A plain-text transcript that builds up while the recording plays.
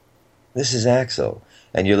This is Axel,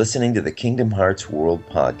 and you're listening to the Kingdom Hearts World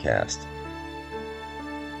Podcast.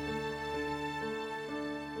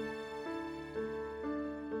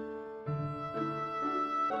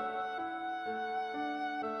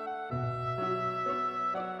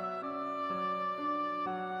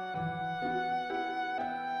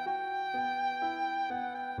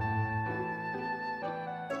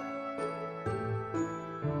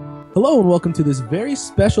 Hello and welcome to this very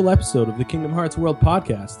special episode of the Kingdom Hearts World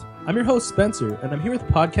Podcast. I'm your host Spencer, and I'm here with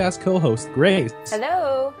podcast co-host Grace.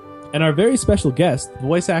 Hello! And our very special guest, the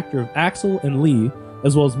voice actor of Axel and Lee,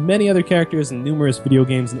 as well as many other characters in numerous video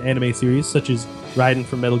games and anime series, such as Raiden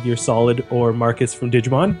from Metal Gear Solid or Marcus from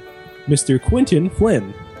Digimon, Mr. Quentin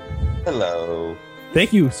Flynn. Hello.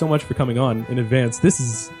 Thank you so much for coming on in advance. This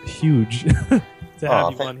is huge to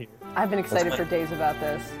have you on here. I've been excited for days about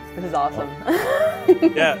this. This is awesome.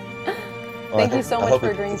 Yeah. Thank you so much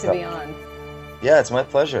for agreeing to be on. Yeah, it's my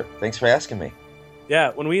pleasure. Thanks for asking me.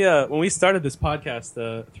 Yeah, when we started this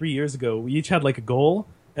podcast 3 years ago, we each had like a goal,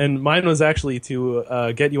 and mine was actually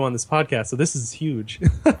to get you on this podcast. So this is huge.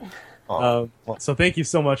 So thank you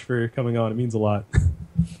so much for coming on. It means a lot.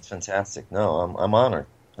 It's fantastic. No, I'm honored.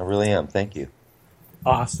 I really am. Thank you.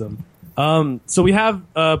 Awesome. So we have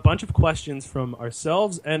a bunch of questions from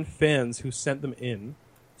ourselves and fans who sent them in.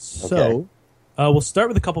 So Okay. We'll start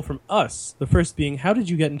with a couple from us. The first being, how did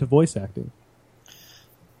you get into voice acting?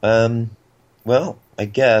 Well, I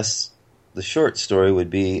guess the short story would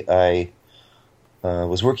be I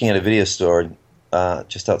was working at a video store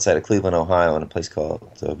just outside of Cleveland, Ohio, in a place called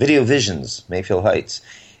Video Visions, Mayfield Heights.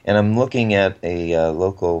 And I'm looking at a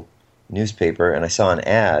local newspaper, and I saw an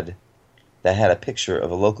ad that had a picture of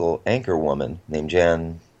a local anchor woman named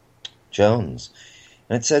Jan Jones.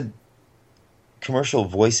 And it said commercial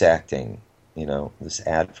voice acting, this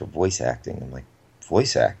ad for voice acting. I'm like,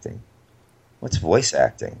 voice acting? What's voice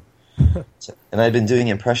acting? And I'd been doing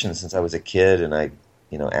impressions since I was a kid, and I,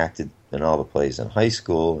 acted in all the plays in high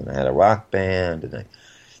school, and I had a rock band, and I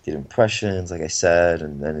did impressions, like I said,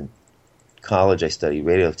 and then in college I studied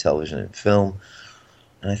radio, television, and film,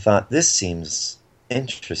 and I thought, this seems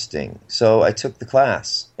interesting. So I took the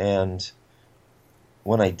class, and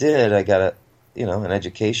when I did, I got an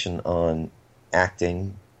education on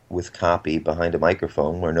acting with copy behind a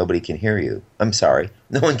microphone where nobody can hear you. I'm sorry,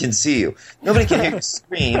 no one can see you. Nobody can hear you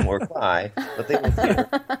scream or cry, but they will hear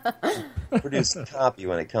produce copy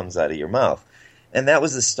when it comes out of your mouth. And that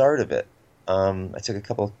was the start of it. I took a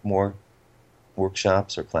couple more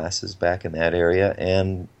workshops or classes back in that area,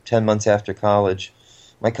 and 10 months after college,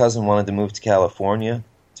 my cousin wanted to move to California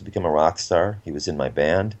to become a rock star. He was in my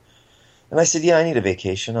band. And I said, yeah, I need a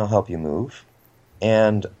vacation. I'll help you move.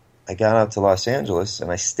 And I got out to Los Angeles,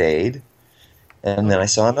 and I stayed. And then I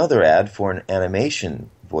saw another ad for an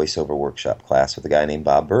animation voiceover workshop class with a guy named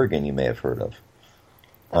Bob Bergen you may have heard of.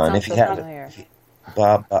 And if you haven't,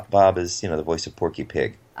 Bob is, the voice of Porky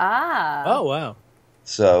Pig. Ah. Oh, wow.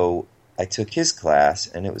 So I took his class,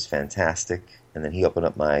 and it was fantastic. And then he opened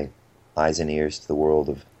up my eyes and ears to the world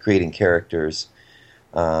of creating characters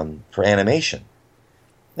for animation.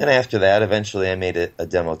 Then after that, eventually I made a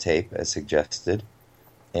demo tape as suggested.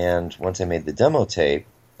 And once I made the demo tape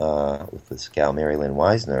with this gal, Mary Lynn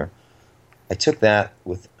Weisner, I took that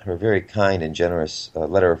with her very kind and generous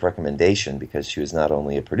letter of recommendation, because she was not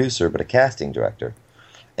only a producer but a casting director.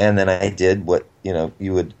 And then I did what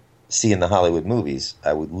you would see in the Hollywood movies.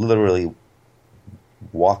 I would literally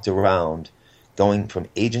walked around, going from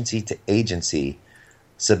agency to agency,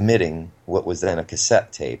 submitting what was then a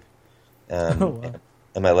cassette tape, and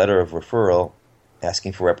my letter of referral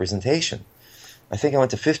asking for representation. I think I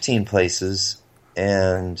went to 15 places,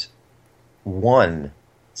 and one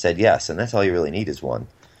said yes, and that's all you really need is one.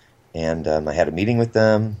 And I had a meeting with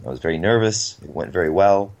them. I was very nervous. It went very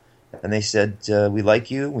well. And they said, we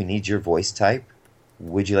like you. We need your voice type.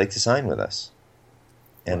 Would you like to sign with us?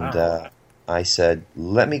 And Wow. I said,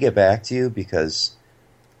 let me get back to you, because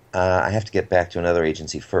I have to get back to another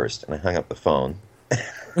agency first. And I hung up the phone.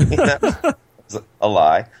 That was a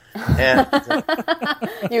lie. And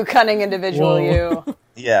You cunning individual, Whoa. you.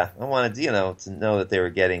 yeah, I wanted to know that they were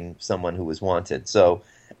getting someone who was wanted. So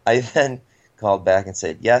I then called back and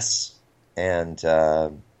said yes, and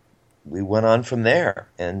we went on from there.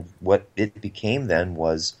 And what it became then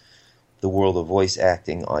was the world of voice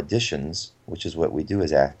acting auditions, which is what we do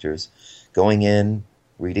as actors, going in,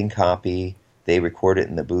 reading copy, they record it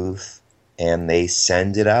in the booth, and they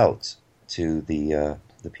send it out to the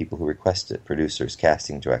people who request it, producers,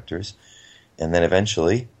 casting directors, and then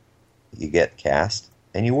eventually you get cast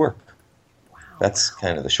and you work. That's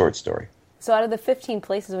kind of the short story. So out of the 15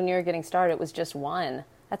 places when you were getting started, it was just one.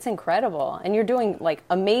 That's incredible, and you're doing like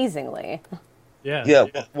amazingly. Yeah. Yeah.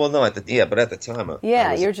 Well, no, but at the time,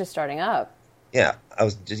 You're just starting up. Yeah, I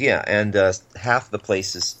was just and half the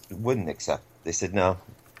places wouldn't accept. They said no.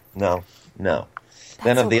 Then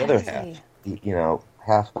That's of the so other crazy. half,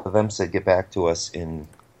 half of them said get back to us in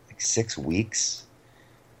like 6 weeks,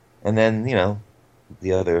 and then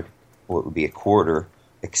the other, what would be a quarter,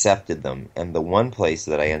 accepted them. And the one place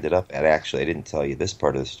that I ended up at, actually, I didn't tell you this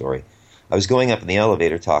part of the story. I was going up in the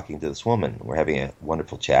elevator talking to this woman. We're having a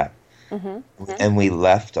wonderful chat. And we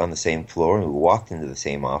left on the same floor, and we walked into the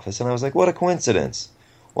same office, and I was like, what a coincidence.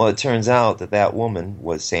 Well, it turns out that woman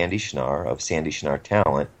was Sandy Schnarr of Sandy Schnarr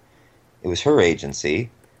Talent. It was her agency,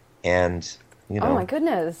 and, Oh my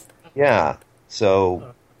goodness. Yeah,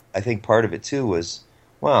 so I think part of it, too, was,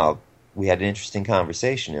 wow, we had an interesting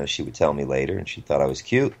conversation. She would tell me later, and she thought I was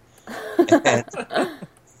cute. And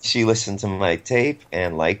she listened to my tape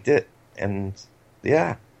and liked it, and,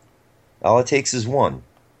 yeah, all it takes is one.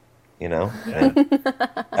 And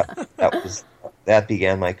that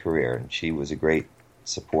began my career, and she was a great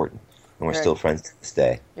support, and we're still friends to this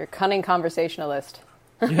day. You're a cunning conversationalist.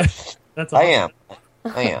 Yeah, that's awesome.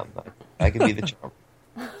 I am. I can be the charm.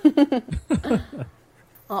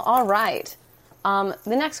 All right. The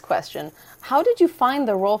next question: how did you find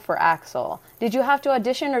the role for Axel? Did you have to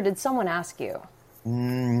audition, or did someone ask you?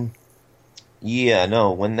 Yeah,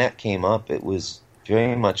 no. When that came up, it was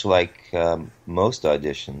very much like most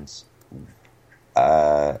auditions.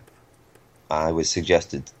 I was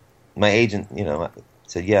suggested. My agent,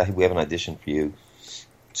 said, "Yeah, we have an audition for you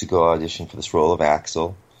to go audition for this role of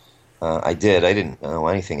Axel." I did. I didn't know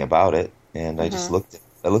anything about it, and I just looked.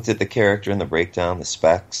 I looked at the character and the breakdown, the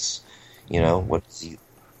specs. What's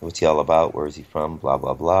he all about? Where is he from? Blah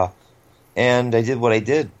blah blah. And I did what I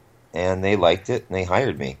did, and they liked it, and they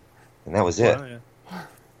hired me, and that was it. Wow. Yeah.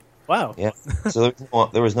 Wow. Yeah. So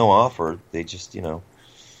there was no offer. They just,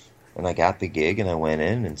 and I got the gig, and I went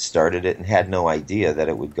in and started it, and had no idea that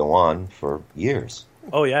it would go on for years.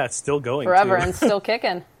 Oh yeah, it's still going Forever too. and still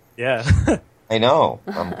kicking. Yeah. I know.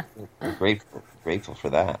 I'm grateful for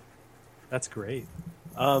that. That's great.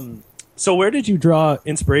 So where did you draw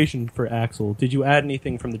inspiration for Axel? Did you add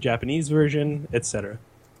anything from the Japanese version, etc.?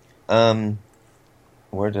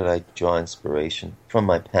 Where did I draw inspiration? From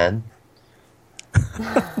my pen.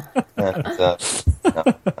 No,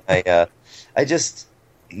 I just,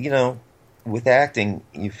 with acting,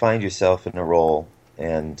 you find yourself in a role,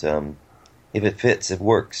 and if it fits, it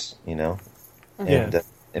works, and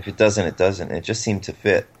if it doesn't, it doesn't. It just seemed to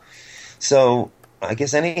fit. So I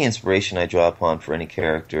guess any inspiration I draw upon for any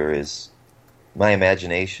character is my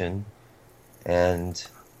imagination and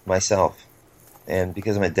myself. And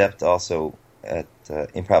because I'm adept also at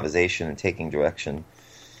improvisation and taking direction,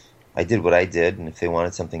 I did what I did, and if they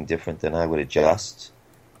wanted something different, then I would adjust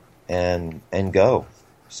and go.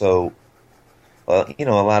 So, a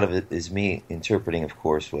lot of it is me interpreting, of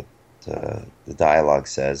course, what the dialogue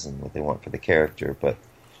says and what they want for the character, but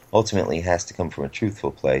ultimately it has to come from a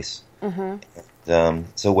truthful place.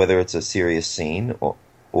 So whether it's a serious scene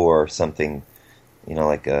or something,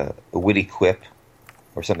 like a witty quip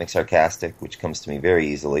or something sarcastic, which comes to me very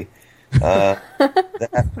easily,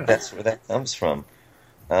 that's where that comes from.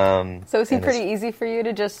 So is he pretty easy for you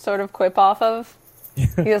to just sort of quip off of?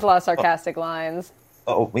 He has a lot of sarcastic lines.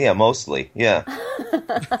 Oh, yeah, mostly, yeah.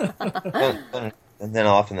 And then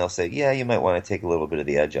often they'll say, yeah, you might want to take a little bit of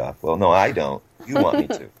the edge off. Well, no, I don't. You want me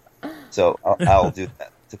to. So I'll do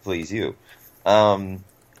that to please you. And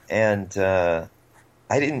I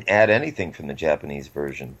didn't add anything from the Japanese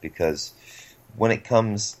version, because when it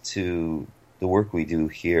comes to the work we do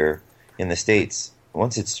here in the States,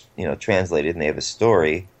 once it's translated and they have a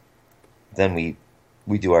story, then we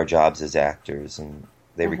do our jobs as actors, and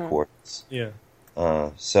they record us. Yeah.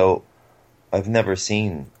 So I've never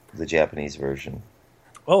seen the Japanese version.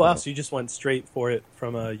 Oh wow! So you just went straight for it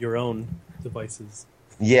from your own devices.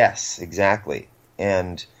 Yes, exactly.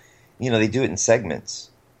 And they do it in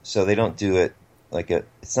segments, so they don't do it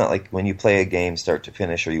it's not like when you play a game start to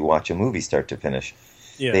finish or you watch a movie start to finish.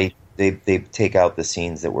 Yeah. They take out the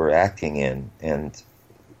scenes that we're acting in and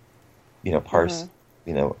parse,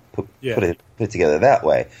 put it together that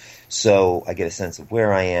way. So I get a sense of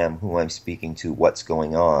where I am, who I'm speaking to, what's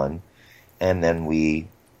going on, and then we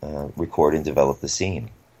record and develop the scene.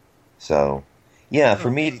 So, yeah,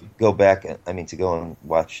 for me to go back, to go and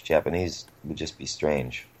watch Japanese would just be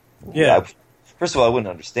strange. Yeah. First of all, I wouldn't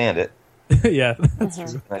understand it. Yeah, that's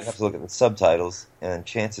true. I'd have to look at the subtitles, and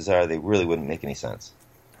chances are they really wouldn't make any sense.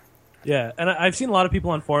 Yeah, and I've seen a lot of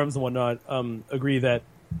people on forums and whatnot agree that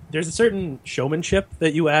there's a certain showmanship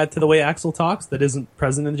that you add to the way Axel talks that isn't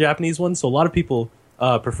present in the Japanese one. So a lot of people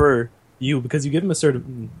prefer you because you give them a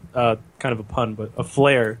certain kind of a pun, but a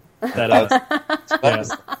flair that like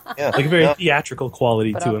a very theatrical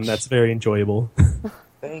quality to him. That's very enjoyable.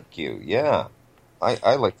 Thank you. Yeah,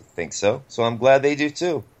 I like to think so. So I'm glad they do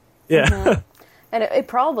too. Yeah. Mm-hmm. And it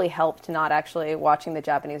probably helped not actually watching the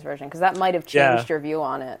Japanese version because that might have changed your view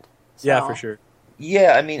on it. So. Yeah, for sure.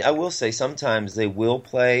 Yeah, I mean, I will say sometimes they will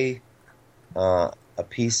play a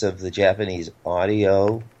piece of the Japanese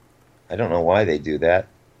audio. I don't know why they do that.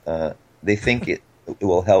 They think it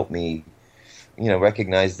will help me,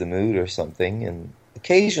 recognize the mood or something, and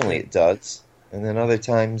occasionally it does, and then other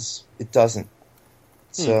times it doesn't.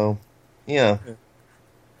 So, yeah.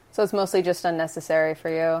 So it's mostly just unnecessary for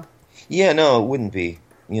you? Yeah, no, it wouldn't be,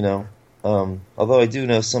 although I do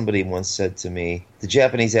know somebody once said to me, the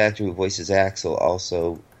Japanese actor who voices Axel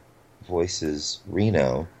also voices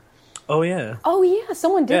Reno. Oh, yeah. Oh, yeah,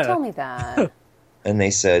 someone did tell me that. And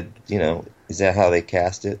they said, is that how they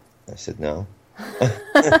cast it? I said, no.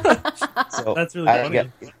 So that's really funny.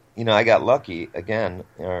 I got lucky again.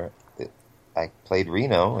 I played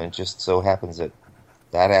Reno, and it just so happens that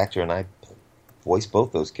actor and I voiced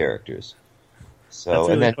both those characters. So that's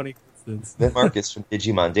really and then, funny coincidence. Then Marcus from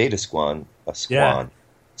Digimon Data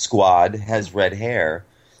Squad has red hair,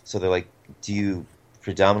 so they're like, "Do you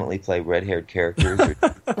predominantly play red-haired characters or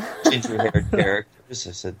ginger-haired characters?"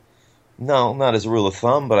 I said, "No, not as a rule of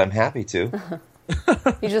thumb, but I'm happy to."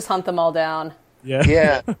 You just hunt them all down.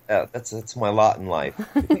 Yeah, that's my lot in life.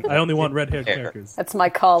 I only want red-haired characters. That's my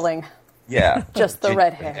calling. Yeah, just the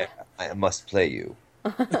red hair. I must play you,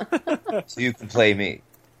 so you can play me.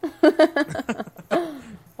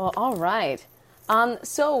 Well, all right.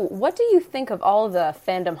 So, what do you think of all the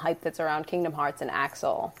fandom hype that's around Kingdom Hearts and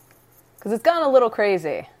Axel? Because it's gone a little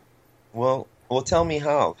crazy. Well, tell me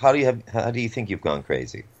how. How do you think you've gone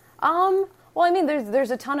crazy? Well, I mean, there's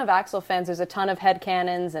a ton of Axel fans. There's a ton of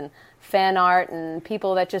headcanons and fan art and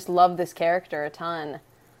people that just love this character a ton.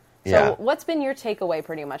 So, what's been your takeaway,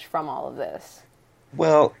 pretty much, from all of this?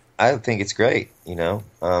 Well, I think it's great.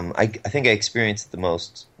 I think I experience it the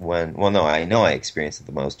most I know I experience it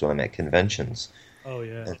the most when I'm at conventions. Oh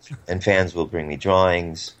yeah. And fans will bring me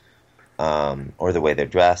drawings, or the way they're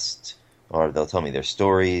dressed, or they'll tell me their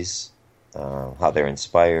stories, how they're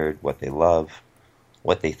inspired, what they love,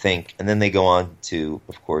 what they think, and then they go on to,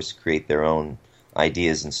 of course, create their own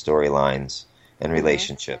ideas and storylines and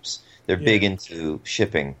relationships. They're big into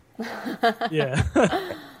shipping. Yeah.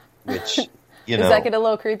 Which, Does that get a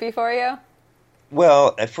little creepy for you?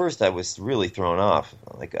 Well, at first I was really thrown off.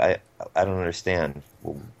 Like, I don't understand.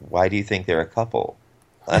 Why do you think they're a couple?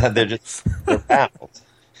 They're pals.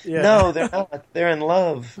 Yeah. No, they're not. They're in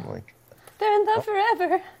love. Like, they're in love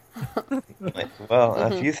forever.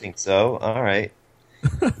 Well, if you think so, all right.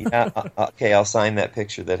 Yeah, okay, I'll sign that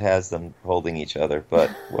picture that has them holding each other, but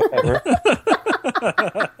whatever.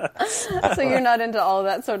 So you're not into all of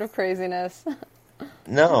that sort of craziness?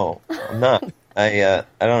 No, I'm not. I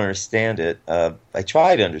don't understand it. I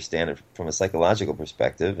try to understand it from a psychological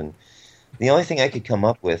perspective, and the only thing I could come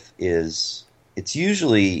up with is it's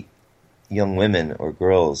usually young women or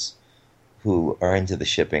girls who are into the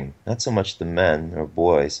shipping, not so much the men or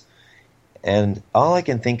boys. And all I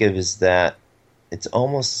can think of is that it's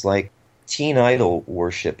almost like teen idol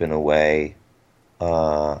worship in a way.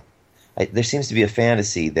 There seems to be a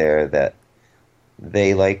fantasy there that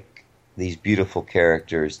they like these beautiful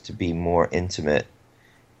characters to be more intimate,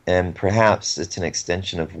 and perhaps it's an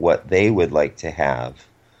extension of what they would like to have.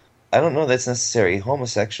 I don't know that's necessarily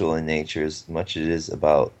homosexual in nature as much as it is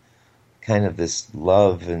about kind of this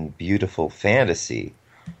love and beautiful fantasy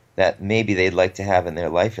that maybe they'd like to have in their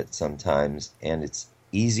life at some times, and it's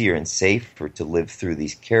easier and safer to live through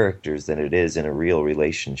these characters than it is in a real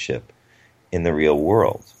relationship in the real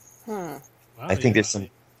world. Wow, I think there's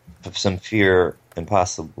some fear and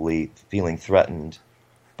possibly feeling threatened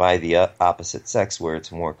by the opposite sex, where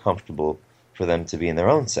it's more comfortable for them to be in their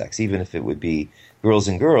own sex, even if it would be girls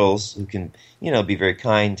and girls who can, be very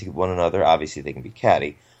kind to one another. Obviously, they can be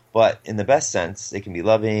catty, but in the best sense, they can be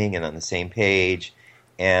loving and on the same page,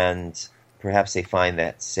 and perhaps they find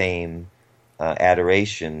that same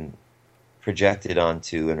adoration projected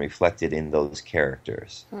onto and reflected in those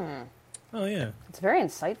characters. Oh, yeah. It's very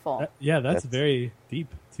insightful. That's very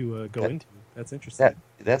deep to go into. That's interesting.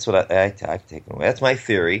 That's what I've taken away. That's my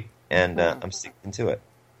theory, and I'm sticking to it.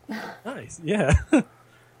 Nice, yeah.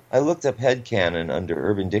 I looked up headcanon under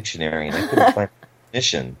Urban Dictionary, and I couldn't find a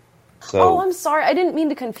definition. So, I'm sorry. I didn't mean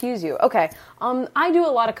to confuse you. Okay. I do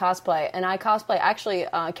a lot of cosplay, and I cosplay actually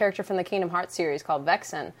a character from the Kingdom Hearts series called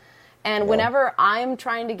Vexen. And whenever I'm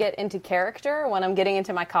trying to get into character, when I'm getting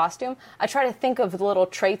into my costume, I try to think of the little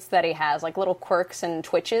traits that he has, like little quirks and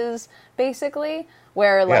twitches, basically,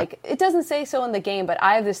 where, like, it doesn't say so in the game, but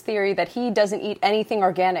I have this theory that he doesn't eat anything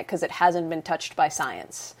organic because it hasn't been touched by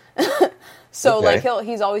science. So, like,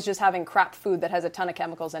 he's always just having crap food that has a ton of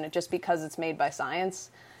chemicals in it just because it's made by science.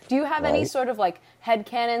 Do you have any sort of, like,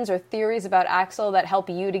 headcanons or theories about Axel that help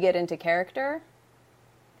you to get into character?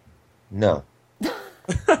 No.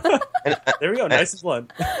 There we go, nice and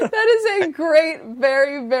blunt. That is a great,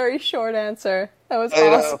 very, very short answer. That was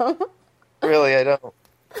awesome. Really, I don't.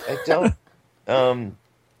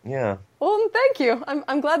 Yeah. Well, thank you.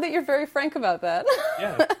 I'm glad that you're very frank about that.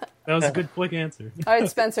 Yeah, that was a good, quick answer. All right,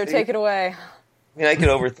 Spencer, take it away. I mean, I could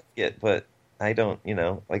overthink it, but I don't,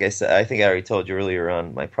 like I said, I think I already told you earlier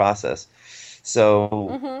on my process.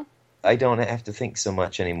 So I don't have to think so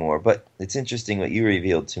much anymore. But it's interesting what you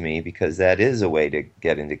revealed to me, because that is a way to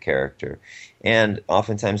get into character. And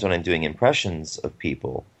oftentimes when I'm doing impressions of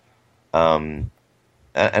people, and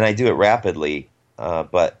I do it rapidly,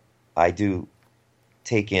 but I do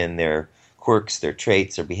take in their quirks, their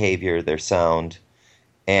traits, their behavior, their sound.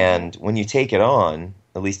 And when you take it on,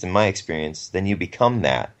 at least in my experience, then you become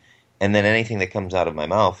that. And then anything that comes out of my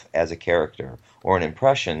mouth as a character or an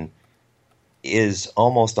impression is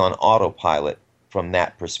almost on autopilot from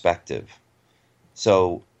that perspective.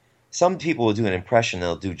 So some people will do an impression,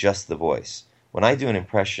 they'll do just the voice. When I do an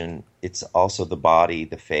impression, it's also the body,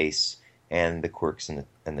 the face, and the quirks and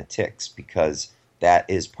the tics, because that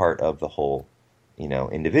is part of the whole,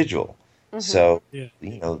 individual. So,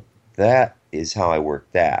 that is how I work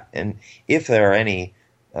that. And if there are any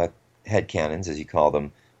headcanons, as you call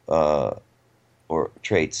them, or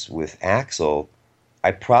traits with Axel,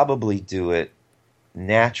 I probably do it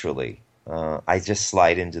naturally. I just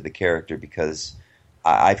slide into the character because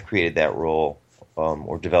I've created that role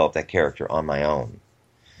or developed that character on my own.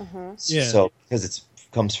 So because it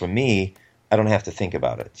comes from me, I don't have to think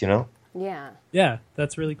about it, Yeah. Yeah,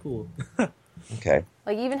 that's really cool. Okay.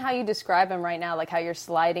 Like, even how you describe him right now, like how you're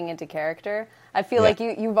sliding into character, I feel like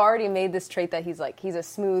you've already made this trait that he's a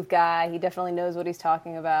smooth guy. He definitely knows what he's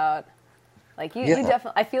talking about. Like, you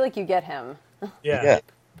definitely, I feel like you get him. Yeah.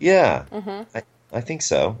 I think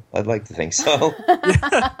so. I'd like to think so.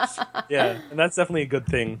 Yeah, and that's definitely a good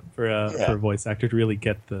thing for a voice actor to really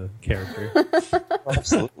get the character.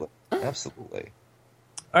 Absolutely.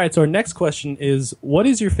 All right, so our next question is, what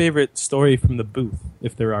is your favorite story from the booth,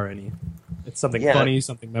 if there are any? It's something funny,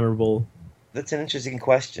 something memorable. That's an interesting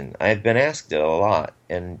question. I've been asked it a lot,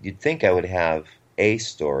 and you'd think I would have a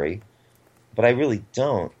story, but I really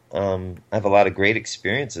don't. I have a lot of great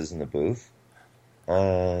experiences in the booth.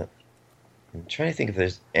 I'm trying to think if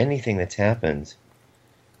there's anything that's happened.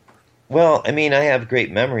 Well, I mean, I have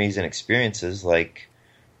great memories and experiences. Like,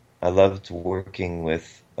 I loved working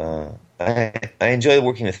with... I enjoy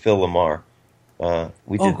working with Phil Lamar.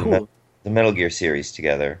 We did the Metal Gear series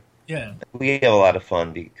together. Yeah. We have a lot of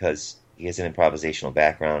fun because he has an improvisational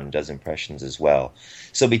background and does impressions as well.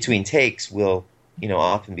 So between takes, we'll,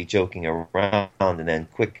 often be joking around, and then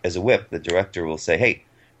quick as a whip, the director will say, "Hey,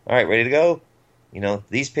 all right, ready to go?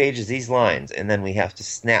 These pages, these lines," and then we have to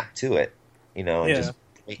snap to it, and just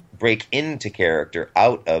break into character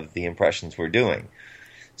out of the impressions we're doing.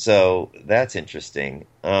 So that's interesting.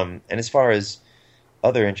 And as far as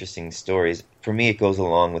other interesting stories, for me, it goes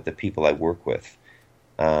along with the people I work with.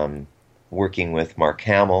 Working with Mark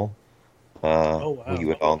Hamill, who you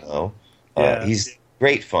would all know. He's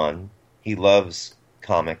great fun. He loves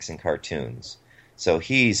comics and cartoons. So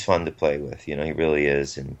he's fun to play with. He really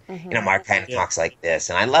is. And, Mark kind of talks like this.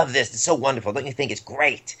 And I love this. It's so wonderful. Don't you think it's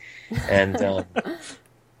great? And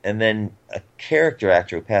and then a character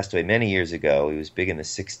actor who passed away many years ago. He was big in the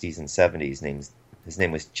 60s and 70s. His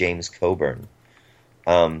name was James Coburn.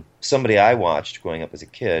 Somebody I watched growing up as a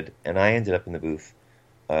kid, and I ended up in the booth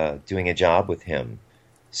doing a job with him.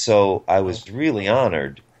 So I was really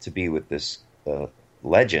honored to be with this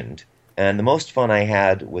legend. And the most fun I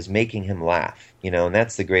had was making him laugh. And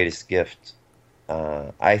that's the greatest gift,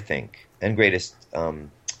 I think, and greatest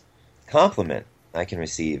compliment I can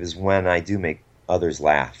receive is when I do make others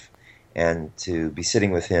laugh. And to be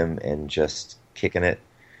sitting with him and just kicking it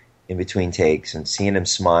in between takes and seeing him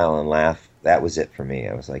smile and laugh, that was it for me.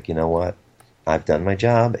 I was like, you know what? I've done my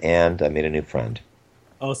job and I made a new friend.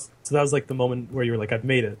 Oh, so that was like the moment where you were like, I've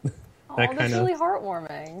made it. That's really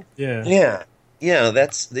heartwarming. Yeah. Yeah,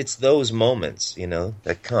 it's those moments,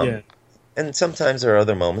 that come. Yeah. And sometimes there are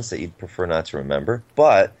other moments that you'd prefer not to remember,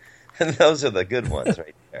 but those are the good ones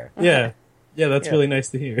right there. Yeah, that's really nice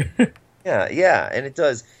to hear. Yeah, and it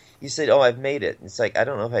does. You said, "Oh, I've made it." It's like, I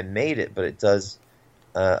don't know if I made it, but it does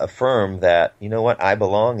affirm that, you know what, I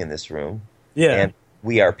belong in this room. Yeah. And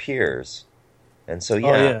we are peers. And so,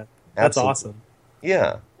 That's absolutely. awesome.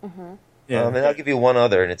 Yeah. Mm-hmm. Yeah. And I'll give you one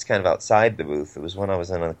other, and it's kind of outside the booth. It was when I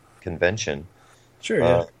was in a convention. Sure,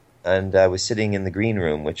 yeah. And I was sitting in the green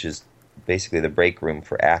room, which is basically the break room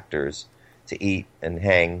for actors to eat and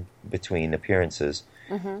hang between appearances.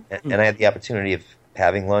 Mm-hmm. And I had the opportunity of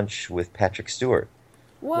having lunch with Patrick Stewart.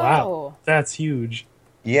 Whoa. Wow. That's huge.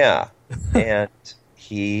 Yeah. And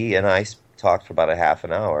he and I talked for about a half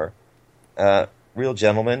an hour. Real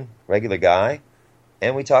gentleman, regular guy.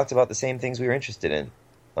 And we talked about the same things we were interested in.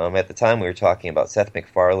 At the time, we were talking about Seth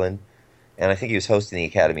MacFarlane, and I think he was hosting the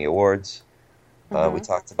Academy Awards. We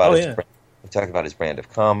talked about we talked about his brand of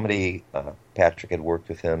comedy. Patrick had worked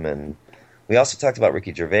with him, and we also talked about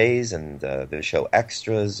Ricky Gervais and the show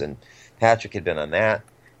Extras, and Patrick had been on that,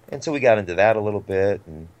 and so we got into that a little bit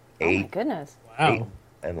and ate. Oh my goodness! Wow.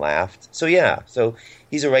 And laughed. So so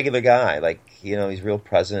he's a regular guy. Like, he's real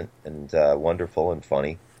present and wonderful and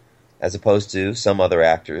funny, as opposed to some other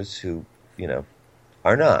actors who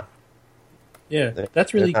are not. Yeah,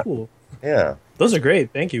 that's really cool. Yeah. Those are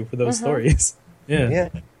great. Thank you for those stories. Yeah.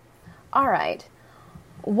 All right.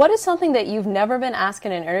 What is something that you've never been asked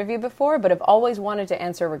in an interview before, but have always wanted to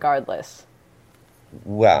answer regardless?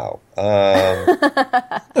 Wow.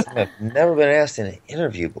 I've never been asked in an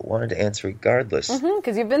interview, but wanted to answer regardless.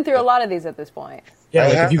 Because you've been through a lot of these at this point. Yeah,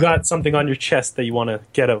 like if you got something on your chest that you want to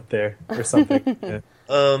get out there or something.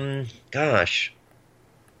 Yeah. Gosh.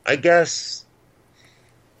 I guess...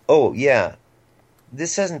 Oh, yeah.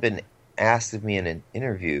 This hasn't been asked of me in an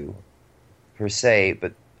interview, per se,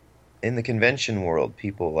 but in the convention world,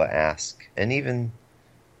 people ask, and even...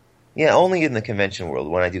 Yeah, only in the convention world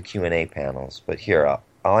when I do Q&A panels. But here,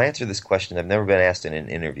 I'll answer this question. I've never been asked in an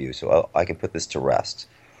interview, so I can put this to rest.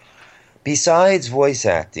 Besides voice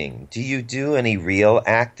acting, do you do any real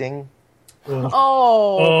acting?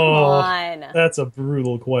 Oh, come on. That's a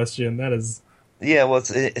brutal question. That is... Yeah, well,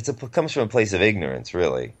 it comes from a place of ignorance,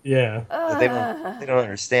 really. Yeah. They don't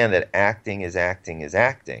understand that acting is acting is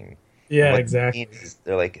acting. Yeah, exactly.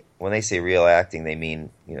 They're like, when they say real acting, they mean,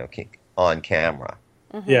 on camera.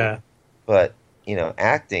 Yeah. But,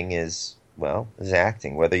 acting is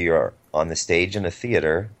acting. Whether you're on the stage in a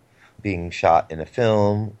theater, being shot in a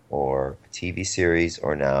film, or a TV series,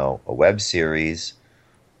 or now a web series,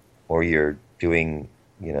 or you're doing,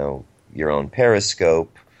 your own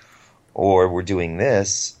Periscope, or we're doing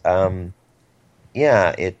this, acting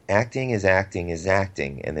is acting is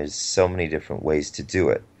acting, and there's so many different ways to do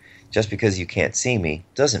it. Just because you can't see me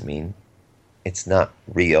doesn't mean it's not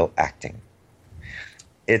real acting.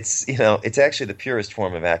 It's, it's actually the purest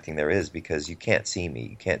form of acting there is, because you can't see me,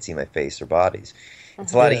 you can't see my face or bodies.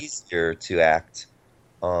 It's a lot easier to act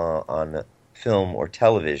on film or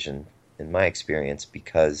television, in my experience,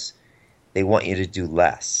 because they want you to do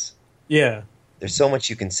less. Yeah. There's so much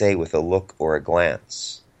you can say with a look or a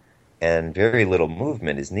glance, and very little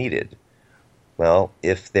movement is needed. Well,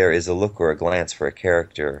 if there is a look or a glance for a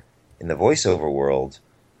character in the voiceover world,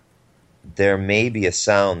 there may be a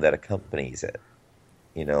sound that accompanies it.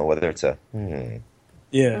 Whether it's a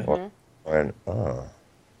yeah, or an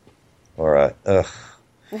or a ugh.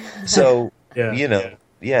 So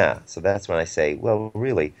so that's when I say, well,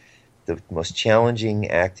 really, the most challenging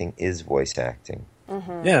acting is voice acting.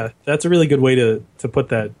 Yeah, that's a really good way to put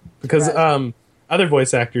that, because other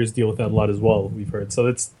voice actors deal with that a lot as well, we've heard.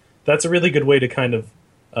 So that's a really good way to kind of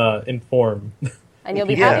inform. And you'll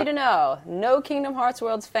be happy to know, no Kingdom Hearts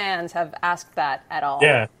Worlds fans have asked that at all.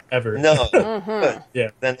 Yeah, ever. No.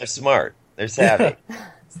 Yeah. Then they're smart. They're savvy.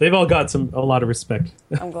 So they've all got a lot of respect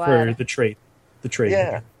for the trait.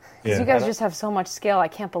 Yeah. You guys just have so much skill. I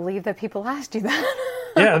can't believe that people asked you that.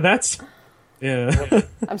 Yeah,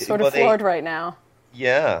 I'm sort of floored right now.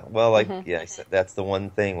 Yeah. Well, that's the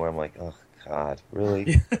one thing where I'm like, oh God,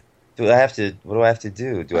 really? What do I have to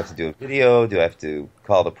do? Do I have to do a video? Do I have to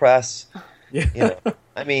call the press? Yeah.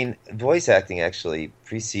 I mean, voice acting actually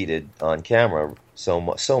preceded on camera so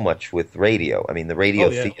much with radio. I mean, the radio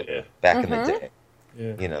theater back in the day.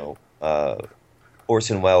 Yeah.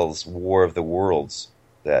 Orson Welles' War of the Worlds,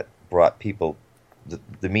 that brought people,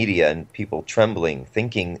 the media and people trembling,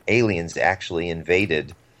 thinking aliens actually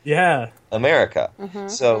invaded America.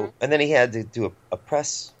 So, and then he had to do a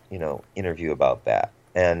press, interview about that,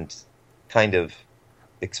 and kind of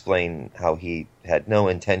explain how he had no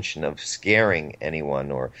intention of scaring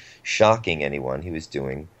anyone or shocking anyone. He was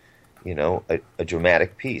doing, a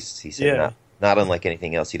dramatic piece. He said, not unlike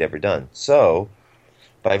anything else he'd ever done. So,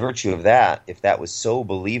 by virtue of that, if that was so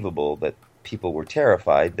believable that people were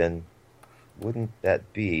terrified, then wouldn't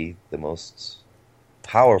that be the most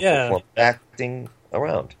powerful form of acting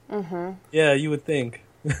around. Mm-hmm. Yeah, you would think.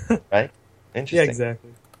 Right? Interesting. Yeah,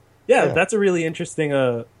 exactly. Yeah, that's a really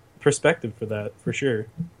interesting perspective for that, for sure.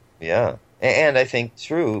 Yeah. And I think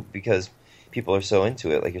true, because people are so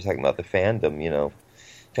into it, like you're talking about the fandom, you know.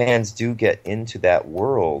 Fans do get into that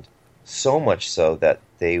world so much so that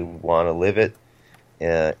they want to live it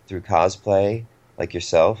through cosplay, like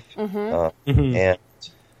yourself, and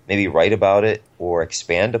maybe write about it or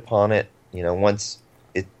expand upon it. You know, once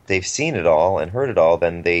they've seen it all and heard it all,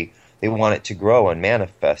 then they want it to grow and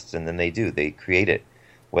manifest, and then they do. They create it,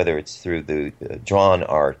 whether it's through the drawn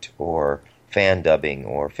art or fan dubbing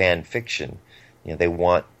or fan fiction. You know, they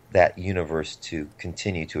want that universe to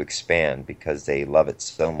continue to expand because they love it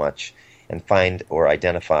so much and find or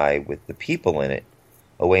identify with the people in it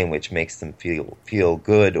a way in which makes them feel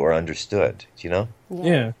good or understood, you know?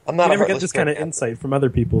 Yeah. I'm not you never get this kind of insight from other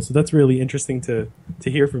people, so that's really interesting to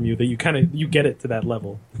hear from you, that you get it to that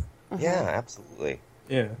level. Yeah, absolutely.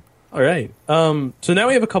 Yeah. All right. So now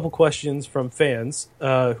we have a couple questions from fans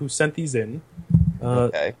who sent these in.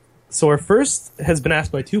 Okay. So our first has been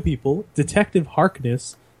asked by two people, Detective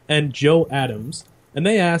Harkness and Joe Adams, and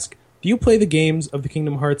they ask, do you play the games of the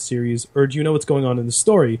Kingdom Hearts series, or do you know what's going on in the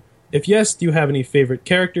story? If yes, do you have any favorite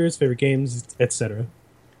characters, favorite games, etc.?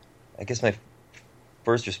 I guess my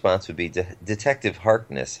first response would be Detective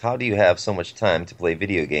Harkness. How do you have so much time to play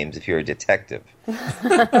video games if you're a detective? And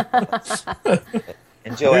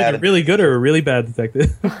Joe Adams, a really good or a really bad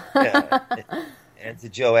detective? Yeah. And to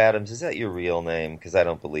Joe Adams, is that your real name? Because I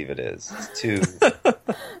don't believe it is. It's too...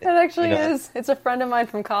 It actually is. It's a friend of mine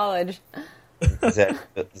from college. Is that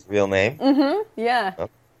his real name? Mm-hmm. Yeah. Oh,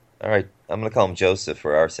 all right. I'm going to call him Joseph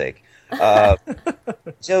for our sake.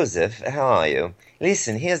 Joseph, how are you?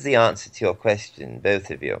 Listen, here's the answer to your question,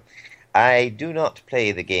 both of you. I do not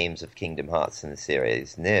play the games of Kingdom Hearts in the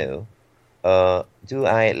series, no. Do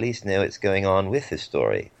I at least know what's going on with the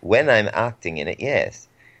story? When I'm acting in it, yes.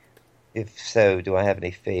 If so, do I have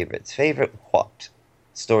any favorites? Favorite what?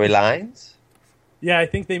 Storylines? Yeah, I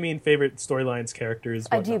think they mean favorite storylines, characters.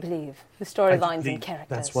 I do believe the storylines and characters.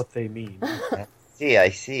 That's what they mean. I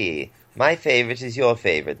see. My favorite is your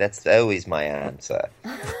favorite. That's always my answer.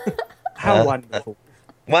 How wonderful.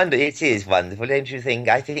 It is wonderful, don't you think?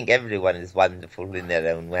 I think everyone is wonderful in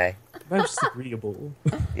their own way. That's agreeable.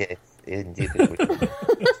 Yes, indeed.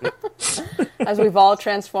 As we've all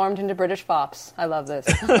transformed into British fops. I love this.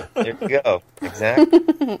 There you go.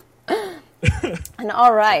 Exactly. And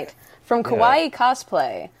all right. From Kawaii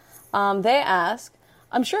Cosplay, they ask,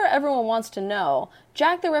 I'm sure everyone wants to know,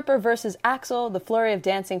 Jack the Ripper versus Axel, the Flurry of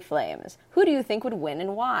Dancing Flames. Who do you think would win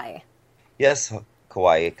and why? Yes,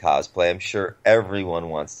 Kawaii Cosplay. I'm sure everyone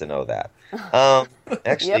wants to know that.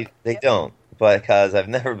 Actually, they don't, because I've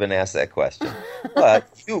never been asked that question.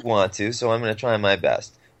 But you want to, so I'm going to try my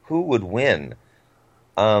best. Who would win?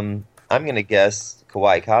 I'm going to guess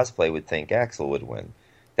Kawaii Cosplay would think Axel would win.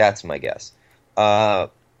 That's my guess.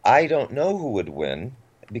 I don't know who would win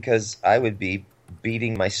because I would be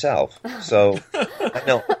beating myself. So I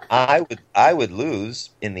know I would lose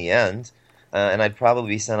in the end, and I'd probably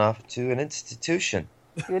be sent off to an institution.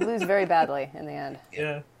 You would lose very badly in the end.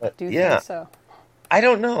 Yeah. Do you think so? I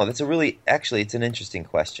don't know. That's it's an interesting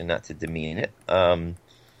question, not to demean it. I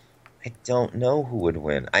don't know who would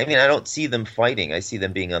win. I mean, I don't see them fighting. I see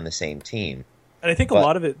them being on the same team. And I think a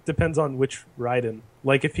lot of it depends on which Raiden.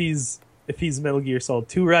 Like, if he's Metal Gear Solid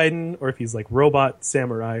 2 Raiden, or if he's like Robot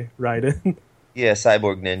Samurai Raiden. Yeah,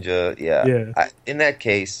 Cyborg Ninja, yeah. In that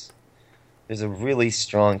case, there's a really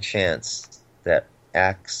strong chance that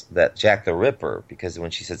Jack the Ripper, because when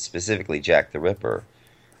she said specifically Jack the Ripper,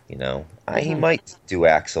 he might do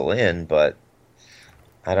Axel in, but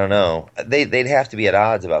I don't know. They'd have to be at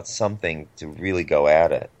odds about something to really go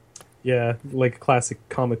at it. Yeah, like a classic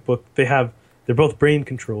comic book. They're both brain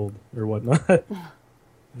controlled or whatnot.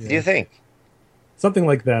 Yeah. Do you think? Something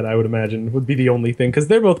like that, I would imagine, would be the only thing, because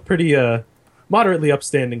they're both pretty moderately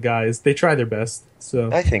upstanding guys. They try their best. So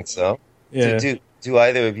I think so. Yeah. Do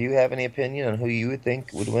either of you have any opinion on who you would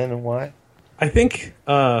think would win and why? I think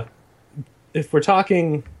if we're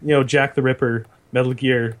talking, Jack the Ripper, Metal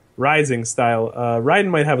Gear Rising style, Raiden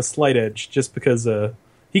might have a slight edge just because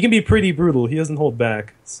he can be pretty brutal. He doesn't hold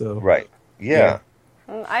back. So right. Yeah.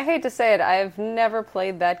 I hate to say it, I've never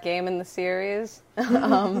played that game in the series.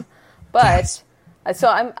 But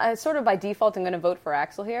so I sort of by default I'm going to vote for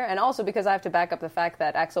Axel here, and also because I have to back up the fact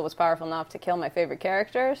that Axel was powerful enough to kill my favorite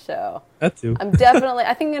character. So that too. I think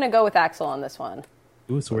I'm going to go with Axel on this one.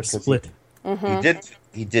 Ooh, so we're split. Mm-hmm.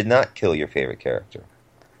 He did not kill your favorite character.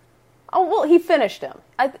 Oh well, he finished him.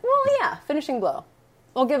 Finishing blow.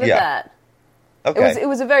 We'll give it that. Okay. It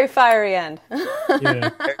was a very fiery end. Yeah.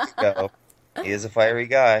 There you go. He is a fiery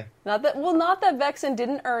guy. Not that Vexen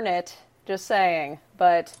didn't earn it. Just saying,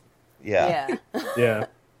 but yeah. Yeah.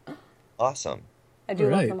 Awesome. I do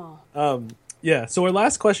love them all. Yeah. So our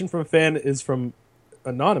last question from a fan is from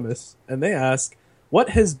Anonymous, and they ask, "What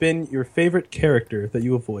has been your favorite character that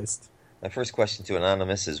you have voiced?" My first question to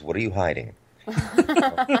Anonymous is, what are you hiding?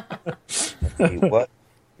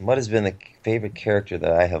 What has been the favorite character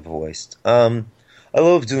that I have voiced? I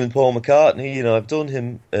love doing Paul McCartney. You know, I've done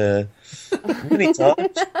him many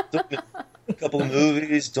times. Done him a couple of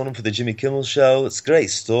movies. Done him for the Jimmy Kimmel Show. It's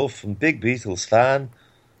great stuff. I'm a big Beatles fan.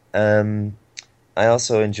 I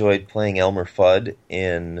also enjoyed playing Elmer Fudd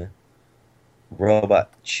in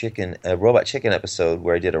Robot Chicken episode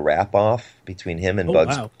where I did a rap-off between him and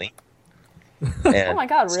Bugs Bunny. Oh my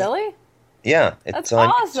God, really? Yeah. That's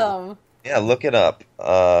awesome. Yeah, look it up.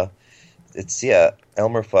 It's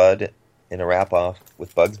Elmer Fudd in a rap-off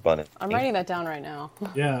with Bugs Bunny. I'm writing that down right now.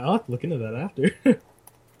 Yeah, I'll have to look into that after.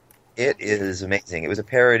 It is amazing. It was a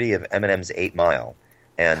parody of Eminem's 8 Mile.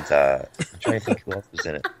 And I'm trying to think who else was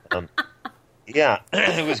in it. Yeah,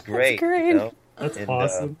 it was great. That's great. You know? That's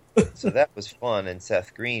awesome. So that was fun. And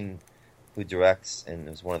Seth Green, who directs and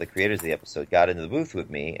was one of the creators of the episode, got into the booth with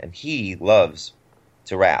me, and he loves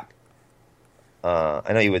to rap.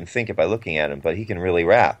 I know you wouldn't think it by looking at him, but he can really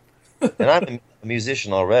rap. And I'm a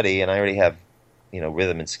musician already, and I already have,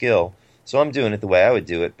 rhythm and skill. So I'm doing it the way I would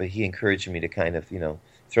do it, but he encouraged me to kind of,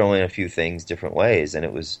 throw in a few things different ways. And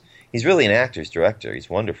he's really an actor's director. He's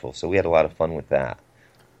wonderful. So we had a lot of fun with that.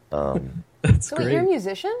 That's so great. Wait, you're a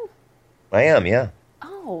musician? I am, yeah.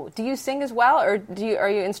 Oh, do you sing as well, or are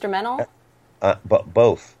you instrumental? But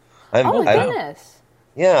both. Oh my goodness.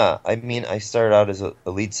 Yeah, I mean, I started out as a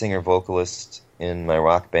lead singer vocalist in my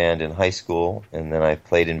rock band in high school, and then I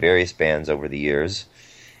played in various bands over the years.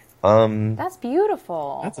 That's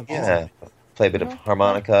beautiful. That's amazing. Yeah, play a bit of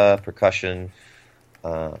harmonica, percussion.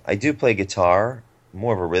 I do play guitar,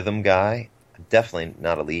 more of a rhythm guy. I'm definitely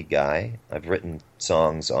not a lead guy. I've written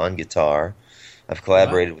songs on guitar. I've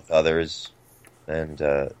collaborated with others, and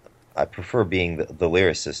I prefer being the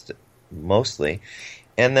lyricist mostly.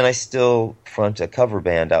 And then I still front a cover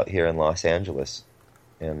band out here in Los Angeles,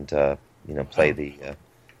 and play the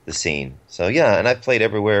scene. So yeah, and I've played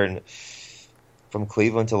everywhere, from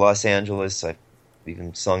Cleveland to Los Angeles. I've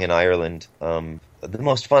even sung in Ireland. The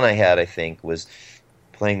most fun I had, I think, was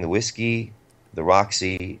playing the Whiskey, the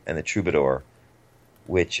Roxy, and the Troubadour,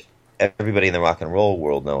 which everybody in the rock and roll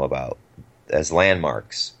world know about as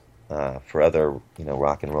landmarks for other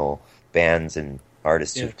rock and roll bands and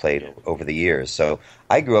artists who've played over the years. So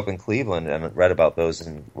I grew up in Cleveland and read about those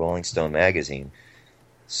in Rolling Stone magazine.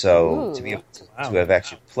 So to be able to have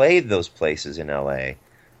actually played those places in LA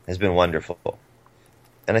has been wonderful.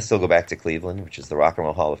 And I still go back to Cleveland, which is the Rock and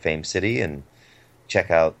Roll Hall of Fame city, and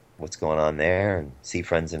check out what's going on there and see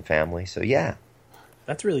friends and family. So yeah.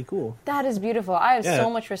 That's really cool. That is beautiful. I have so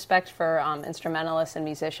much respect for instrumentalists and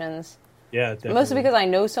musicians. Yeah, definitely. Mostly because I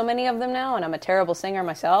know so many of them now, and I'm a terrible singer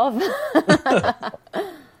myself.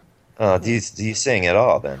 Do you sing at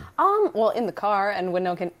all then? Well, in the car and when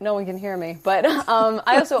no one can hear me. But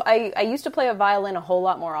I used to play a violin a whole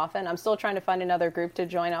lot more often. I'm still trying to find another group to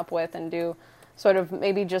join up with and do sort of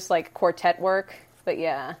maybe just like quartet work. But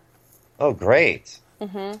yeah. Oh, great.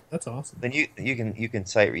 Mm-hmm. That's awesome. Then you can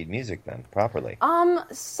sight read music then properly.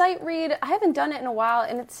 Sight read, I haven't done it in a while,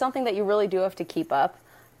 and it's something that you really do have to keep up.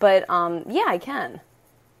 But yeah, I can.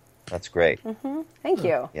 That's great. Mm-hmm. Thank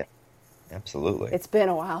you. Yeah, absolutely. It's been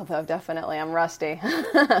a while though. Definitely, I'm rusty.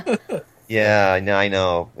 Yeah, I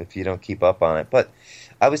know if you don't keep up on it. But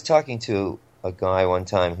I was talking to a guy one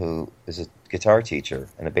time who is a guitar teacher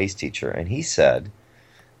and a bass teacher, and he said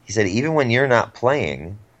even when you're not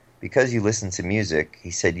playing, because you listen to music,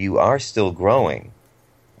 he said, you are still growing.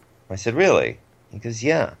 I said, really? He goes,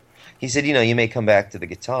 yeah. He said, you may come back to the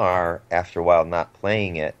guitar after a while not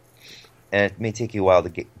playing it, and it may take you a while to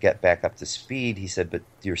get back up to speed. He said, but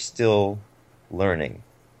you're still learning.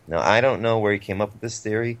 Now, I don't know where he came up with this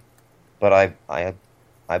theory, but I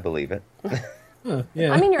believe it.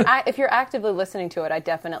 Yeah. I mean, if you're actively listening to it, I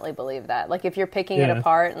definitely believe that. Like, if you're picking it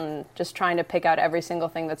apart and just trying to pick out every single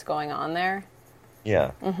thing that's going on there.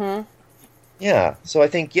 Yeah. Mm-hmm. Yeah. So I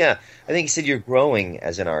think he said you're growing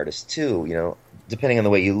as an artist too, depending on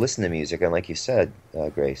the way you listen to music. And like you said,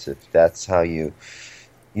 Grace, if that's how you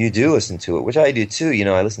do listen to it, which I do too,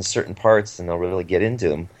 I listen to certain parts and I'll really get into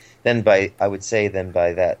them. Then by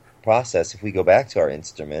that process, if we go back to our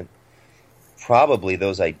instrument, probably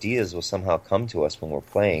those ideas will somehow come to us when we're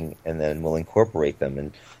playing, and then we'll incorporate them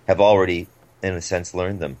and have already, in a sense,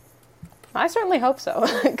 learned them. I certainly hope so,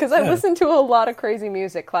 because I listen to a lot of crazy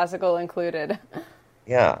music, classical included.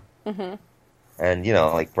 Yeah. Mm-hmm. And,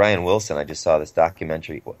 like Brian Wilson, I just saw this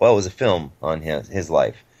documentary. Well, it was a film on his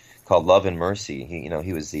life called Love and Mercy.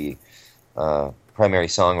 He was the primary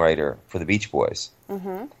songwriter for the Beach Boys.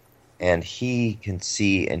 Mm-hmm. And he can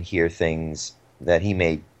see and hear things that he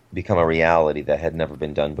made become a reality that had never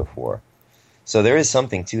been done before. So there is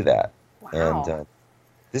something to that. Wow.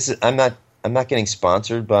 And I'm not getting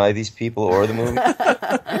sponsored by these people or the movie,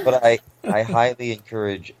 but I highly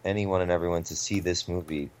encourage anyone and everyone to see this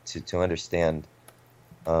movie to understand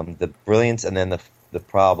the brilliance and then the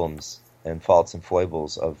problems and faults and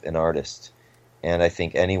foibles of an artist. And I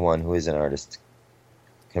think anyone who is an artist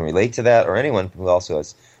can relate to that, or anyone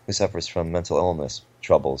who suffers from mental illness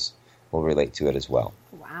troubles will relate to it as well.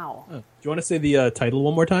 Wow. Do you want to say the title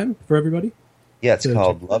one more time for everybody? Yeah, it's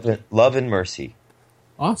called Love and Mercy.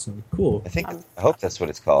 Awesome. Cool. I hope that's what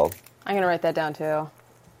it's called. I'm going to write that down too.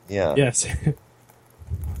 Yeah. Yes.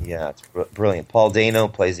 Yeah, it's brilliant. Paul Dano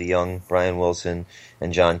plays the young Brian Wilson,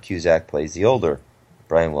 and John Cusack plays the older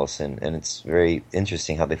Brian Wilson, and it's very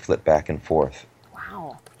interesting how they flip back and forth.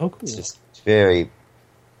 Wow. Oh, cool. It's very,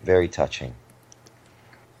 very touching.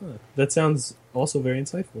 That sounds also very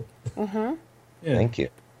insightful. Mm-hmm. Yeah. Thank you.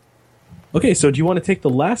 Okay, so do you want to take the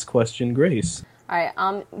last question, Grace? All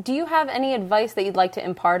right. Do you have any advice that you'd like to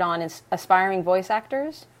impart on aspiring voice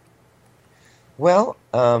actors? Well,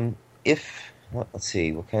 let's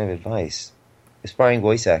see, what kind of advice? Aspiring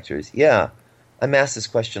voice actors. Yeah, I'm asked this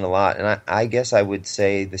question a lot, and I guess I would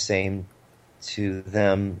say the same to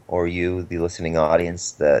them or you, the listening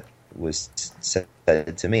audience, that was said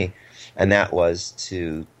to me, and that was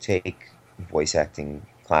to take voice acting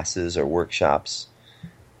classes or workshops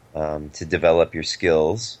to develop your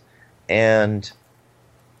skills. And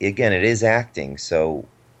again, it is acting, so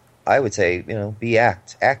I would say,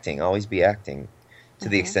 acting, always be acting to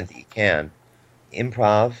the extent that you can.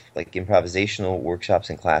 Improv, like improvisational workshops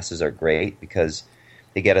and classes, are great because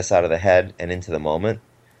they get us out of the head and into the moment.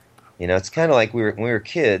 It's kind of like when we were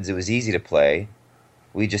kids, it was easy to play.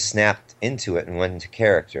 We just snapped into it and went into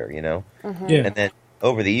character, Mm-hmm. Yeah. And then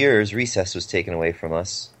over the years, recess was taken away from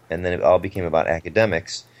us, and then it all became about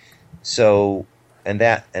academics. So, and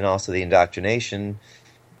also the indoctrination,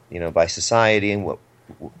 by society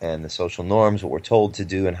and the social norms, what we're told to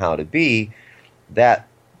do and how to be, that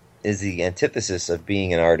is the antithesis of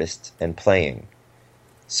being an artist and playing.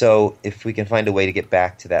 So if we can find a way to get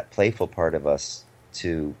back to that playful part of us,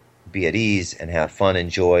 to be at ease and have fun and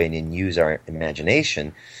joy and use our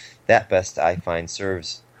imagination, that best, I find,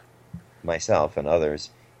 serves myself and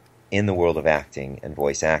others in the world of acting and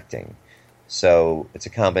voice acting. So it's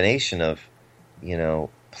a combination of,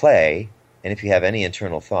 play, and if you have any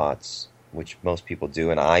internal thoughts, which most people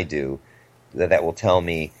do and I do, that will tell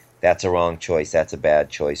me that's a wrong choice, that's a bad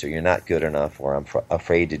choice, or you're not good enough, or I'm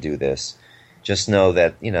afraid to do this. Just know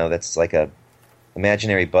that, that's like a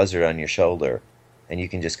imaginary buzzard on your shoulder, and you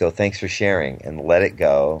can just go, thanks for sharing, and let it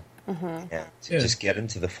go, and just get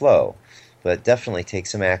into the flow. But definitely take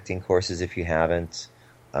some acting courses if you haven't.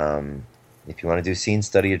 If you want to do scene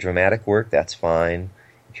study or dramatic work, that's fine.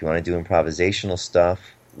 If you want to do improvisational stuff,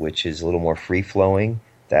 which is a little more free-flowing,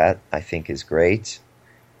 that I think is great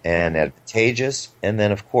and advantageous. And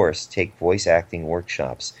then, of course, take voice acting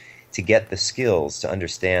workshops to get the skills to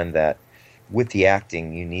understand that with the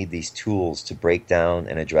acting, you need these tools to break down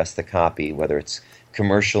and address the copy, whether it's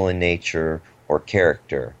commercial in nature or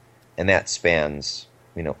character. And that spans,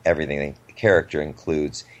 everything. Character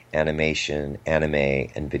includes animation, anime,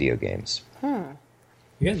 and video games.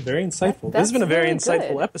 Again, very insightful. This has been a very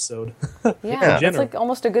insightful episode. Yeah, it's like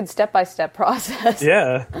almost a good step-by-step process.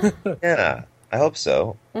 Yeah. Yeah, I hope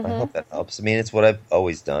so. I hope that helps. I mean, it's what I've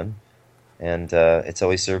always done, and it's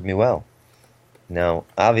always served me well. Now,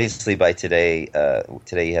 obviously, by today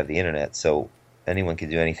you have the internet, so anyone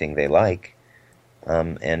can do anything they like.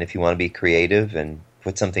 And if you want to be creative and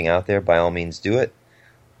put something out there, by all means, do it.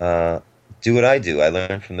 Do what I do. I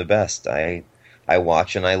learn from the best. I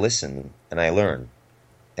watch and I listen and I learn.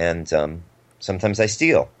 And sometimes I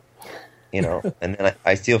steal, and then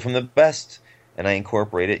I steal from the best, and I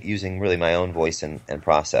incorporate it using really my own voice and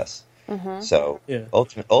process. Mm-hmm. So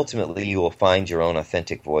ultimately, you will find your own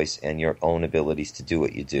authentic voice and your own abilities to do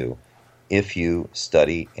what you do if you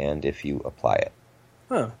study and if you apply it.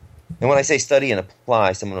 Huh. And when I say study and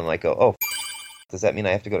apply, someone might go, oh, does that mean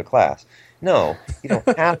I have to go to class? No, you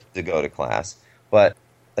don't have to go to class. But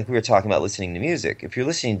like we were talking about listening to music, if you're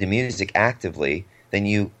listening to music actively, then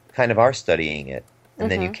you kind of are studying it, and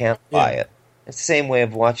then you can apply it. It's the same way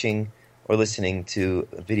of watching or listening to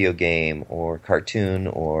a video game or cartoon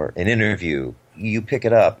or an interview. You pick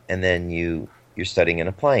it up, and then you're studying and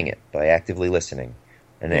applying it by actively listening.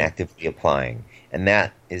 and actively applying. And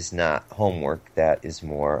that is not homework. That is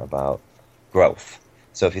more about growth.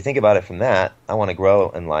 So if you think about it from that, I want to grow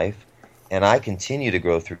in life, and I continue to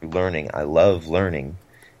grow through learning. I love learning.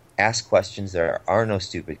 Ask questions. There are no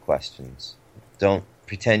stupid questions. Don't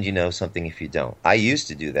pretend you know something if you don't. I used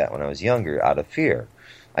to do that when I was younger out of fear.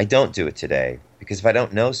 I don't do it today, because if I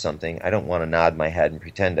don't know something, I don't want to nod my head and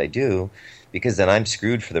pretend I do, because then I'm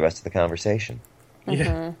screwed for the rest of the conversation.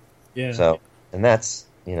 Yeah. Yeah. So, and that's,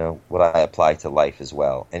 what I apply to life as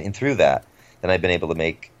well. And through that, then I've been able to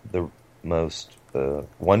make the most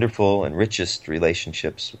wonderful and richest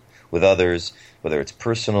relationships with others, whether it's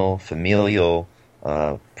personal, familial,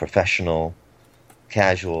 professional,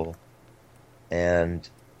 casual, and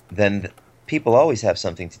then people always have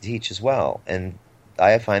something to teach as well. And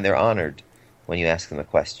I find they're honored when you ask them a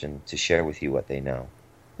question to share with you what they know.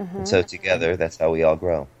 And so together, that's how we all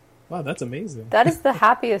grow. Wow, that's amazing. That is the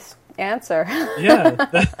happiest answer. Yeah,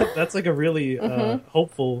 that's like a really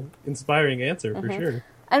hopeful, inspiring answer for sure.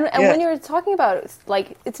 And when you're talking about,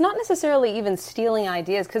 like, it's not necessarily even stealing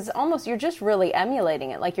ideas, because almost you're just really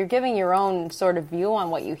emulating it. Like, you're giving your own sort of view on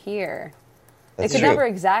what you hear. That's it could true. never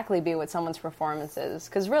exactly be what someone's performance is,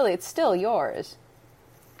 because really it's still yours.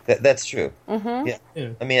 That's true. Yeah.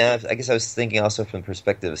 I mean, I guess I was thinking also from the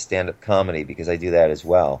perspective of stand-up comedy, because I do that as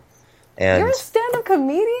well. And You're a stand-up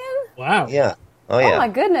comedian? Wow. yeah. Oh, yeah. Oh my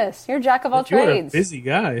goodness, you're jack of all You're trades. a busy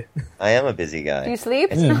guy. I am a busy guy. Do you sleep?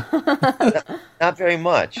 Yeah. Not very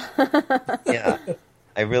much. Yeah.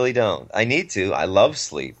 I really don't. I need to. I love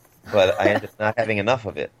sleep, but I end up not having enough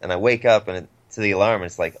of it. And I wake up and to the alarm, and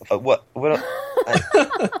it's like, what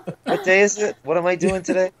day is it? What am I doing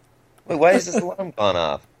today? Wait, why is this alarm gone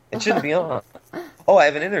off? It shouldn't be on. Oh, I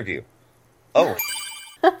have an interview. Oh.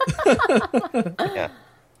 Yeah.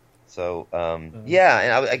 So, yeah,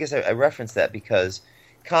 and I guess I referenced that because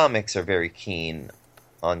comics are very keen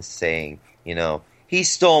on saying, he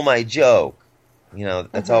stole my joke.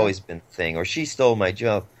 That's always been the thing. Or she stole my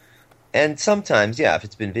joke. And sometimes, yeah, if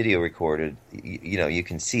it's been video recorded, you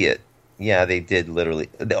can see it. Yeah, they did literally,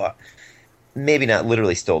 maybe not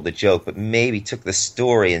literally stole the joke, but maybe took the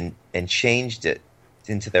story and changed it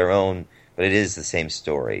into their own, but it is the same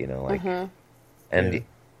story, and,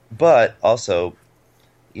 but also,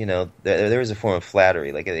 there is a form of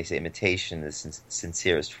flattery, like they say, imitation is the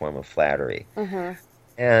sincerest form of flattery.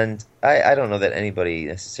 And I don't know that anybody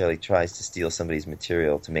necessarily tries to steal somebody's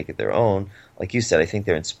material to make it their own. Like you said, I think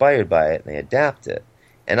they're inspired by it and they adapt it.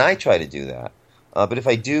 And I try to do that. But if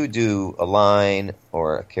I do a line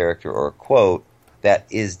or a character or a quote that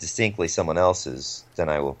is distinctly someone else's, then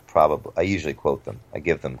I usually quote them. I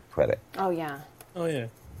give them credit. Oh, yeah. Oh, yeah.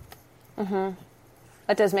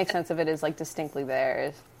 That does make sense if it is, like, distinctly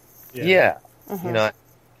theirs. Yeah.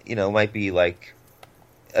 It might be like,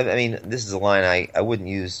 I mean, this is a line I wouldn't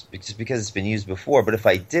use just because it's been used before, but if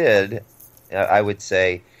I did, I would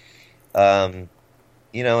say,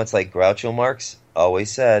 it's like Groucho Marx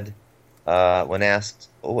always said, when asked,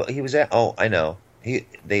 I know.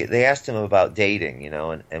 They asked him about dating,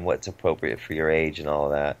 and what's appropriate for your age and all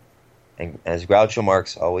of that. And as Groucho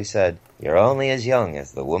Marx always said, you're only as young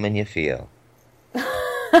as the woman you feel.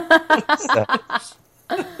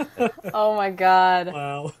 Oh my God.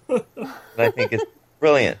 Wow. I think it's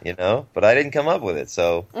brilliant, but I didn't come up with it,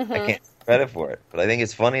 so I can't take credit for it. But I think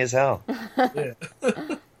it's funny as hell. Yeah.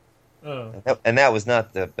 Oh. And that was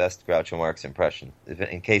not the best Groucho Marx impression.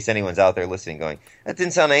 In case anyone's out there listening going, that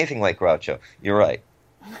didn't sound anything like Groucho. You're right.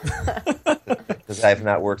 Because I have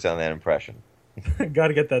not worked on that impression. Got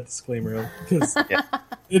to get that disclaimer, because it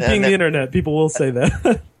being the internet, people will say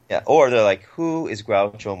that. Yeah, or they're like, who is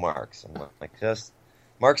Groucho Marx? I'm like, just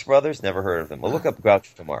Marx Brothers? Never heard of them. Well, look up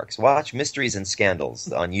Groucho Marx. Watch Mysteries and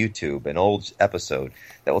Scandals on YouTube, an old episode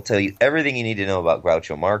that will tell you everything you need to know about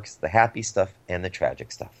Groucho Marx, the happy stuff and the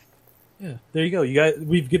tragic stuff. Yeah, there you go.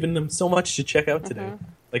 We've given them so much to check out today.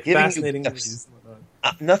 Like Giving fascinating you movies.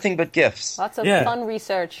 Nothing but gifts. Lots of Yeah. fun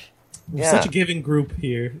research. We're such a giving group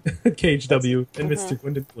here. KHW and Mr.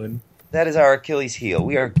 Quinton Flynn. That is our Achilles heel.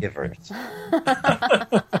 We are givers.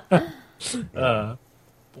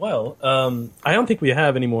 Well, I don't think we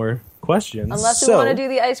have any more questions. Unless we want to do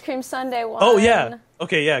the ice cream sundae one. Oh, yeah.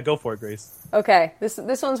 Okay, yeah, go for it, Grace. Okay,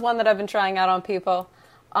 this one's one that I've been trying out on people.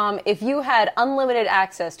 If you had unlimited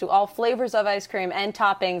access to all flavors of ice cream and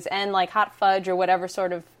toppings and like hot fudge or whatever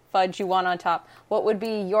sort of fudge you want on top, what would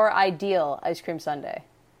be your ideal ice cream sundae?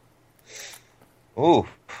 Ooh,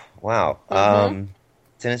 wow.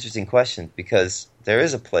 It's an interesting question because there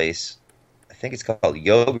is a place, I think it's called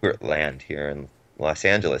Yogurtland here in Los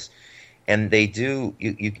Angeles, and they do,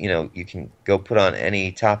 you can go put on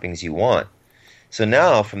any toppings you want. So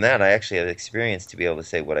now, from that, I actually have experience to be able to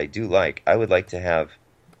say what I do like. I would like to have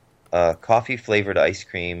coffee-flavored ice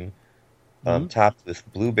cream topped with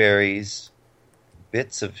blueberries,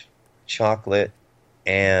 bits of chocolate,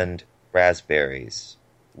 and raspberries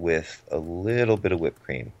with a little bit of whipped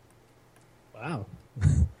cream. Wow.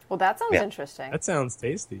 Well, that sounds interesting. That sounds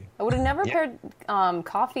tasty. I would have never paired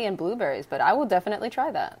coffee and blueberries, but I will definitely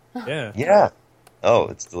try that. Yeah. Yeah. Oh,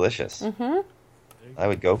 it's delicious. Mm-hmm. I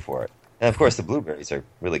would go for it. And, of course, the blueberries are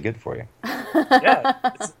really good for you. Yeah.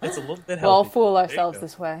 It's a little bit healthy. We'll all fool ourselves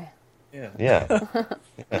this way. Yeah.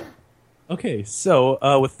 Yeah. Okay,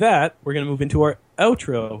 so with that, we're going to move into our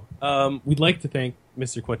outro. We'd like to thank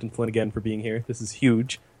Mr. Quentin Flynn again for being here. This is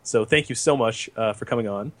huge. So thank you so much for coming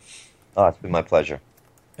on. Oh, it's been my pleasure.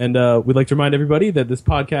 And we'd like to remind everybody that this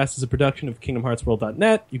podcast is a production of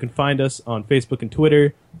KingdomHeartsWorld.net. You can find us on Facebook and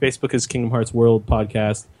Twitter. Facebook is Kingdom Hearts World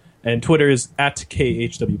Podcast, and Twitter is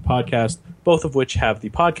 @KHW Podcast, both of which have the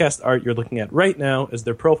podcast art you're looking at right now as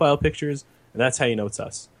their profile pictures, and that's how you know it's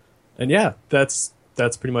us. And yeah, that's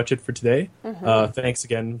pretty much it for today. Mm-hmm. Thanks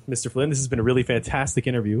again, Mr. Flynn. This has been a really fantastic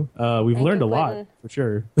interview. We've learned a lot, for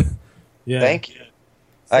sure. Yeah. Thank you.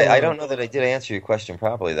 So, I don't know that I did answer your question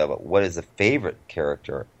properly, though, but what is the favorite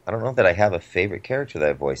character? I don't know that I have a favorite character that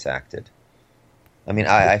I voice acted. I mean,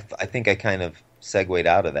 I think I kind of segued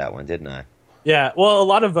out of that one, didn't I? Yeah, well, a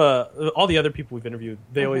lot of all the other people we've interviewed,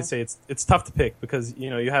 they always say it's tough to pick because, you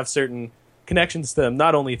know, you have certain connections to them,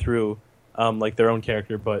 not only through like their own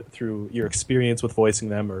character, but through your experience with voicing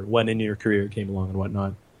them or when in your career it came along and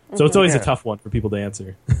whatnot. So it's always a tough one for people to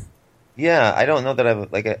answer. Yeah, I don't know that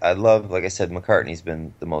I love, like I said, McCartney's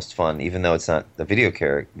been the most fun, even though it's not the video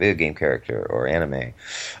game character or anime.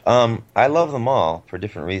 I love them all for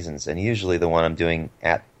different reasons, and usually the one I'm doing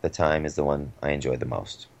at the time is the one I enjoy the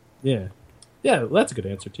most. Yeah. Yeah, well, that's a good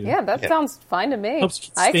answer, too. Yeah, that sounds fine to me.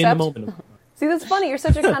 Helps stay in the moment. See, that's funny. You're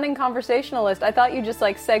such a cunning conversationalist. I thought you just,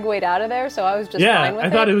 like, segued out of there, so I was just fine with it.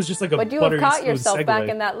 I thought it was just like a buttery smooth segue. But you have caught yourself back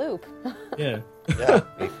in that loop. Yeah. Yeah,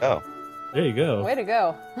 there you go. There you go. Way to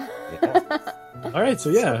go. Yeah. All right,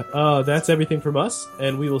 so yeah, that's everything from us,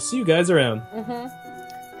 and we will see you guys around.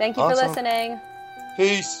 Thank you for listening.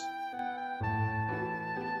 Peace.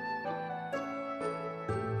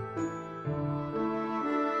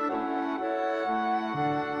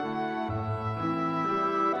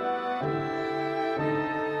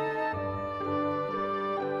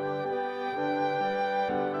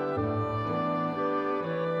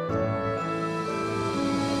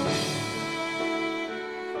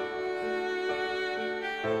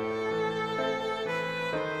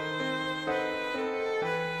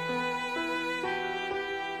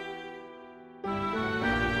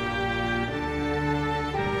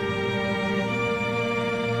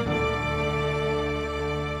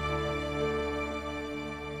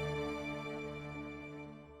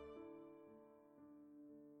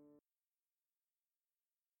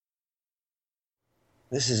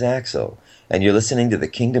 This is Axel, and you're listening to the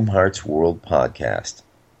Kingdom Hearts World Podcast.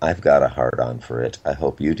 I've got a heart-on for it. I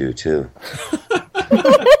hope you do, too.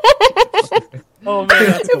 Oh, man,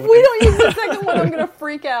 that's If we don't use the second one, I'm going to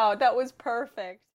freak out. That was perfect.